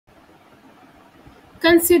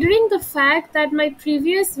Considering the fact that my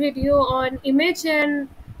previous video on image and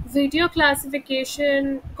video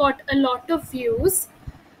classification got a lot of views,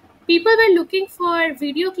 people were looking for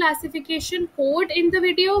video classification code in the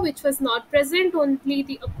video, which was not present, only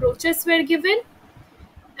the approaches were given.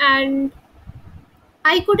 And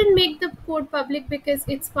I couldn't make the code public because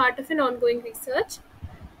it's part of an ongoing research.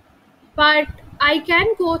 But I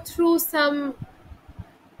can go through some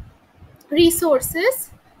resources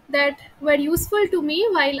that were useful to me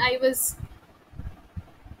while I was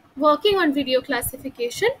working on video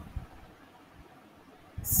classification.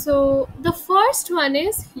 So the first one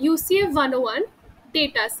is UCF 101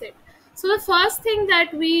 dataset. So the first thing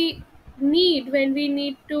that we need when we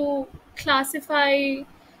need to classify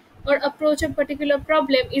or approach a particular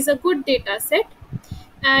problem is a good dataset.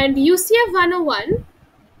 And UCF 101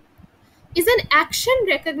 is an action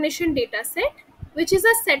recognition dataset, which is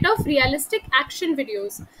a set of realistic action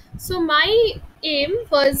videos. So my aim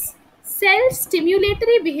was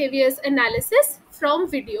self-stimulatory behaviors analysis from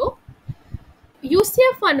video.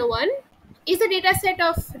 UCF 101 is a dataset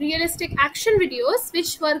of realistic action videos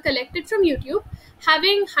which were collected from YouTube,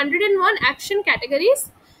 having 101 action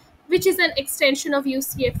categories, which is an extension of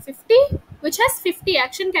UCF 50, which has 50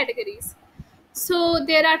 action categories. So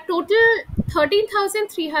there are total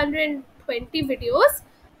 13,320 videos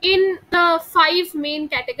in the five main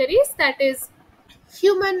categories, that is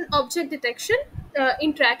human object detection,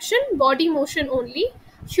 interaction, body motion only,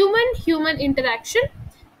 human interaction,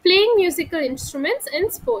 playing musical instruments,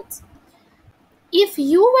 and sports. If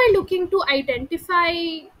you were looking to identify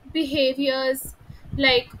behaviors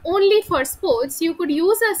like only for sports, you could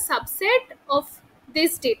use a subset of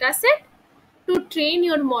this dataset to train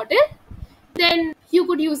your model. Then you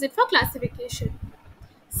could use it for classification.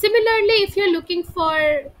 Similarly, if you're looking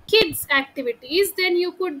for kids activities, then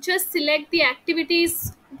you could just select the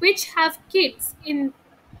activities which have kids in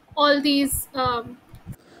all these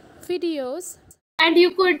videos, and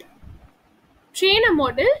you could train a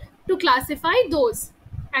model to classify those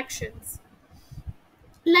actions.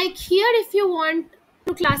 Like here, if you want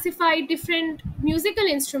to classify different musical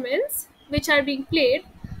instruments which are being played,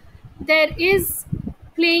 there is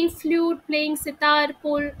playing flute, playing sitar,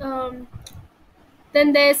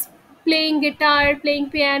 then there's playing guitar, playing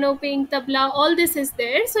piano, playing tabla. All this is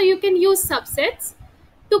there, so you can use subsets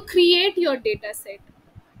to create your data set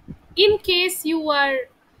in case you are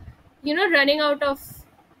running out of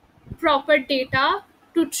proper data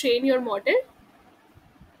to train your model.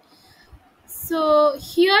 So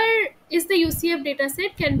here is the UCF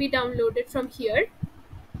dataset, can be downloaded from here.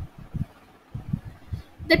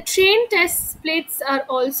 The train test splits are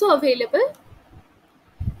also available,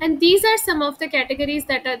 and these are some of the categories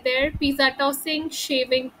that are there: pizza tossing,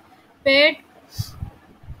 shaving bed,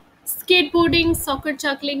 skateboarding, soccer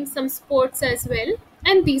juggling, some sports as well,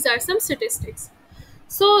 and these are some statistics.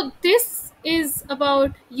 So this is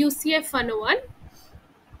about UCF 101.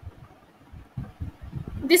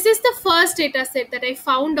 This is the first dataset that I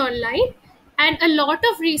found online, and a lot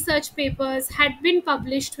of research papers had been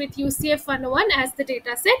published with UCF 101 as the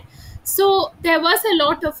dataset. So there was a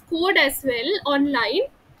lot of code as well online,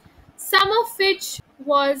 some of which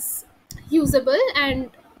was usable and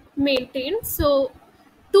maintained. So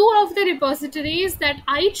two of the repositories that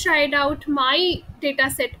I tried out my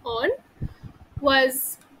dataset on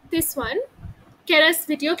was this one, Keras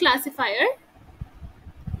Video Classifier,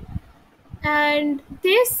 and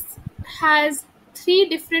this has three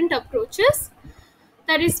different approaches,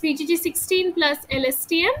 that is VGG16 plus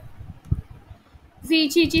LSTM,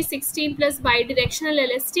 VGG16 plus bidirectional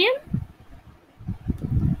LSTM,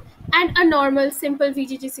 and a normal simple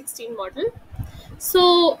VGG16 model.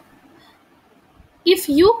 So if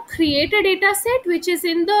you create a dataset which is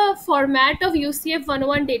in the format of UCF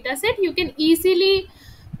 101 dataset, you can easily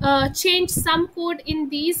change some code in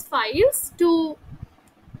these files to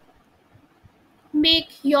make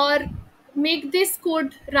this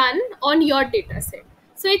code run on your dataset.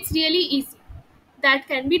 So it's really easy. That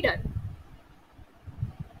can be done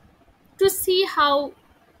to see how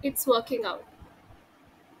it's working out.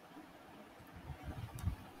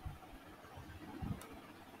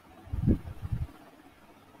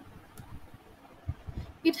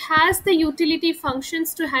 It has the utility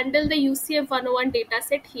functions to handle the UCF 101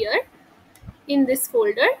 dataset here in this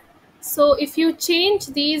folder. So if you change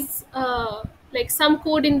these, like some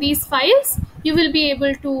code in these files, you will be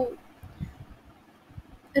able to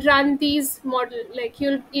run these model, like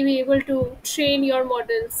you'll be able to train your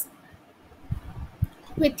models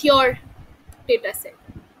with your dataset.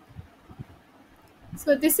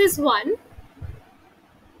 So this is one.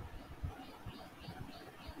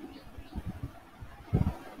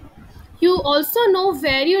 You also know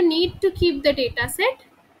where you need to keep the data set.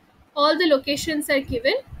 All the locations are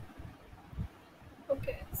given.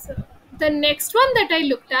 Okay, so the next one that I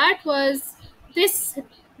looked at was this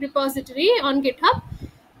repository on GitHub,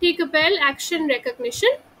 T-Capel Action Recognition.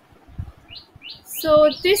 So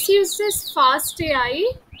this uses fast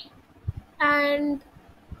AI, and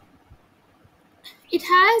it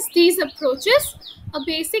has these approaches: a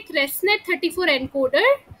basic ResNet 34 encoder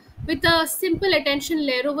with a simple attention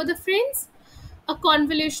layer over the frames, a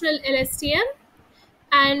convolutional LSTM,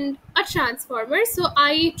 and a transformer. So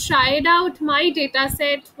I tried out my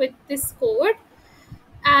dataset with this code,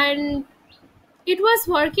 and it was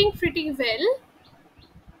working pretty well.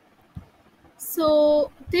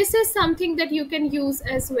 So this is something that you can use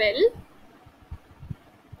as well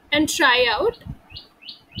and try out.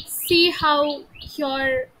 See how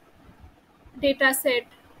your dataset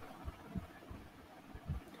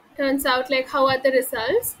turns out, like how are the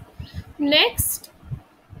results. Next,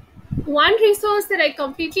 one resource that I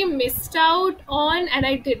completely missed out on and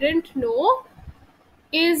I didn't know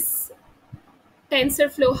is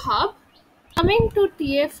TensorFlow Hub. Coming to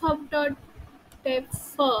tfhub.dev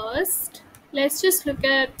first, let's just look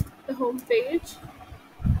at the home page.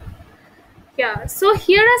 Yeah, so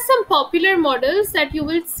here are some popular models that you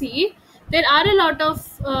will see. There are a lot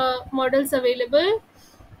of models available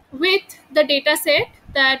with the data set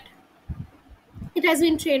that it has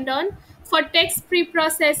been trained on, for text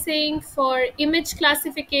pre-processing, for image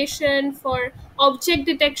classification, for object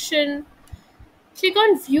detection. Click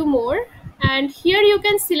on view more, and here you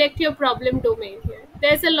can select your problem domain. Here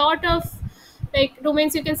there's a lot of like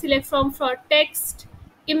domains you can select from for text,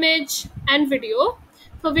 image, and video.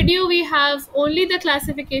 For video we have only the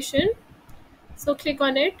classification, so click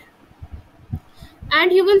on it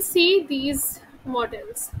and you will see these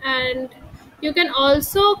models, and you can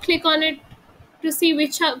also click on it to see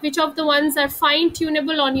which of the ones are fine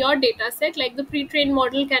tunable on your data set. Like the pre-trained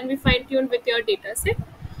model can be fine tuned with your data set,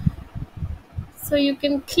 so you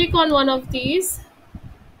can click on one of these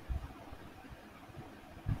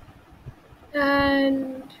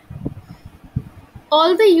and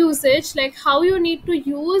all the usage, like how you need to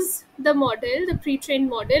use the model, the pre-trained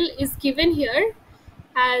model, is given here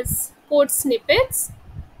as code snippets,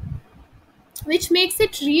 which makes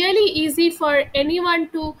it really easy for anyone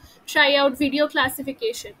to try out video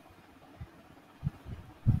classification.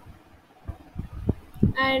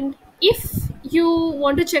 And if you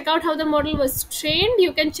want to check out how the model was trained,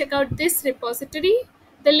 you can check out this repository.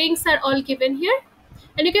 The links are all given here,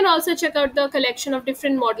 and you can also check out the collection of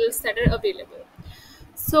different models that are available.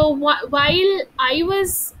 So while I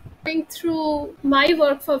was going through my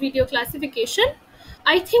work for video classification,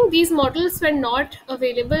 I think these models were not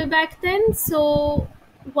available back then. So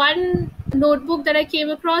one notebook that I came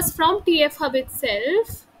across from TF Hub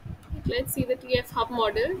itself, let's see the TF Hub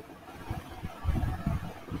model.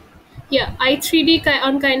 Yeah, I3D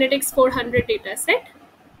on Kinetics 400 dataset.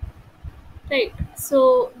 Right.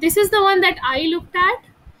 So this is the one that I looked at,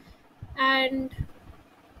 and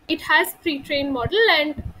it has pre-trained model,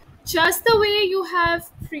 and just the way you have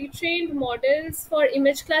pre-trained models for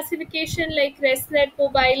image classification like ResNet,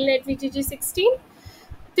 MobileNet, VGG16,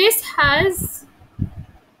 this has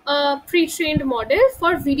a pre-trained model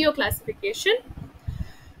for video classification.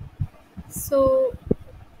 So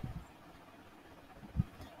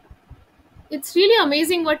it's really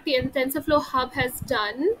amazing what the TensorFlow Hub has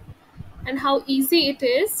done and how easy it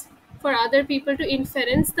is for other people to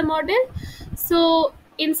inference the model. So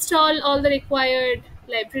install all the required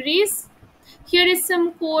libraries. Here is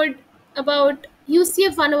some code about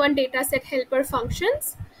UCF 101 dataset helper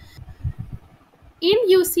functions. In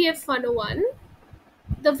UCF 101,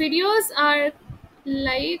 the videos are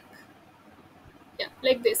like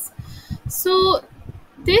this. So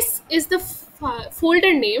this is the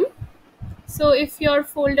folder name. So if your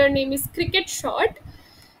folder name is cricket shot,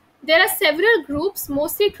 there are several groups,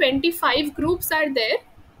 mostly 25 groups are there.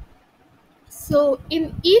 So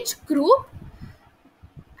in each group,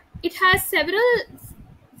 it has several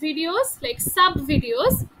videos, like sub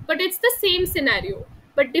videos, but it's the same scenario.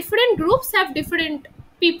 But different groups have different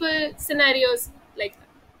people scenarios like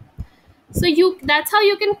that. So that's how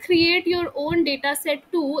you can create your own data set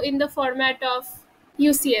too in the format of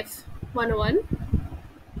UCF 101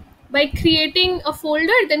 by creating a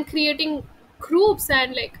folder, then creating groups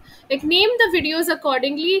and like name the videos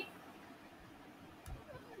accordingly.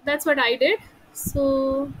 That's what I did.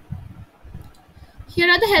 So here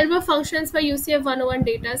are the helper functions for UCF 101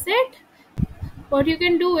 dataset. What you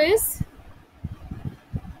can do is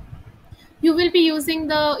you will be using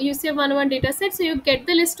the UCF 101 dataset, so you get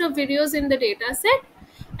the list of videos in the dataset,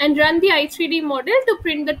 and run the I3D model to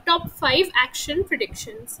print the top 5 action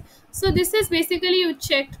predictions. So this is basically you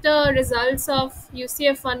check the results of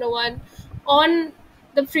UCF 101 on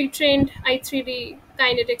the pre-trained I3D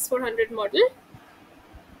Kinetics 400 model.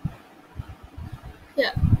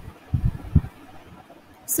 Yeah.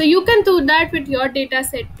 So you can do that with your data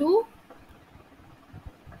set too.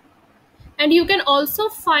 And you can also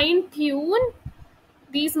fine tune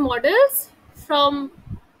these models from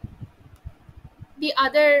the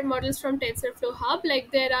other models from TensorFlow Hub.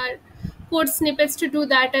 Like there are code snippets to do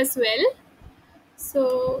that as well.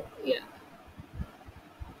 So yeah,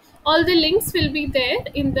 all the links will be there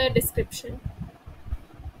in the description.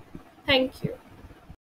 Thank you.